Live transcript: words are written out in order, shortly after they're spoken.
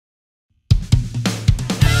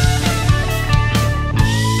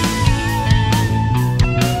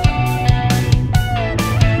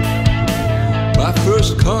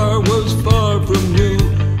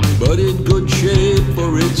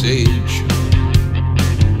his age.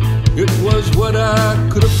 It was what I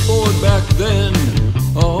could afford back then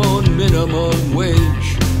on minimum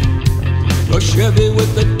wage. A Chevy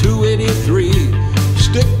with a 283,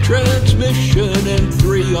 stick transmission and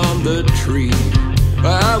 3 on the tree.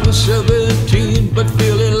 I was 17 but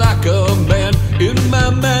feeling like a man in my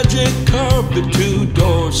magic carpet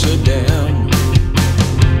 2-door sedan.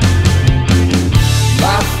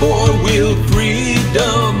 My 4-wheel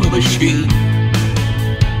freedom machine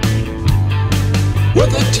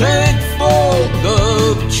with a tank full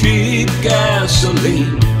of cheap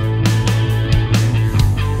gasoline.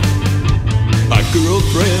 My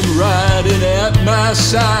girlfriend riding at my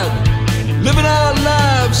side, living our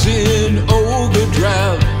lives in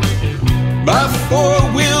overdrive. My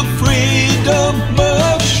 4-wheel freedom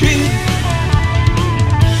machine.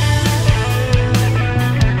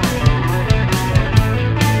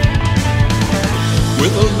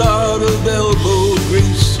 With a lot of elbow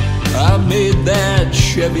grease, I made that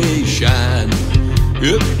Chevy shine.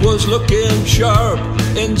 It was looking sharp,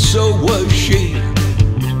 and so was she.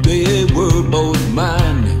 They were both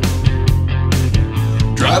mine.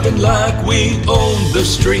 Driving like we owned the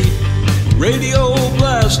street, radio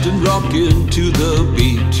blasting, rocking to the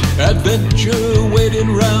beat. Adventure waiting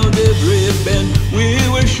round every bend. We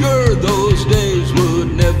were sure those days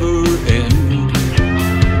would never end.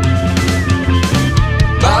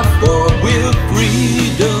 My 4-wheel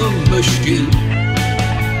freedom machine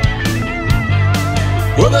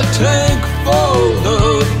with a tank full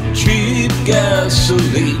of cheap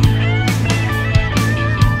gasoline.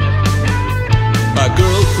 My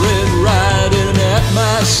girlfriend riding at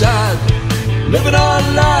my side, living our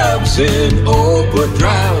lives in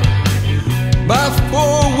overdrive. My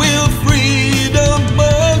 4-wheel freedom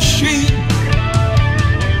machine.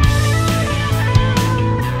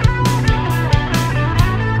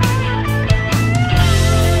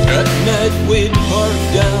 At night we'd park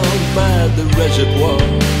down by the reservoir,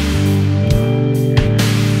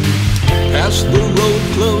 past the road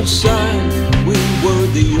closed sign, we were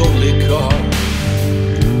the only car.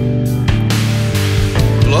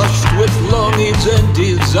 Flushed with longings and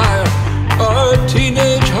desire, our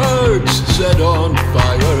teenage hearts set on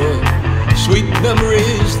fire. Sweet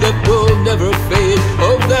memories that will never fade,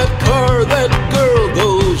 of that car, that girl,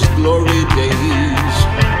 those glory days.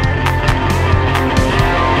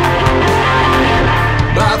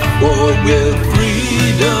 My 4-wheel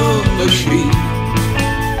freedom machine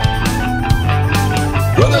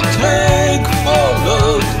with a tank full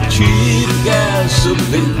of cheap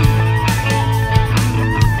gasoline.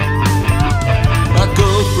 My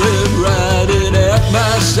girlfriend riding at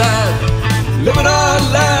my side, living our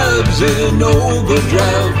lives in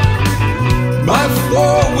overdrive. My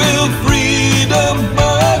 4-wheel freedom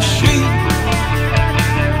machine.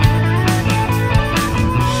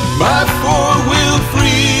 My 4-wheel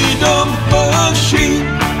freedom machine.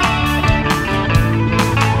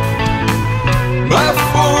 My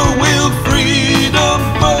 4-wheel freedom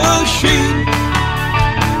machine.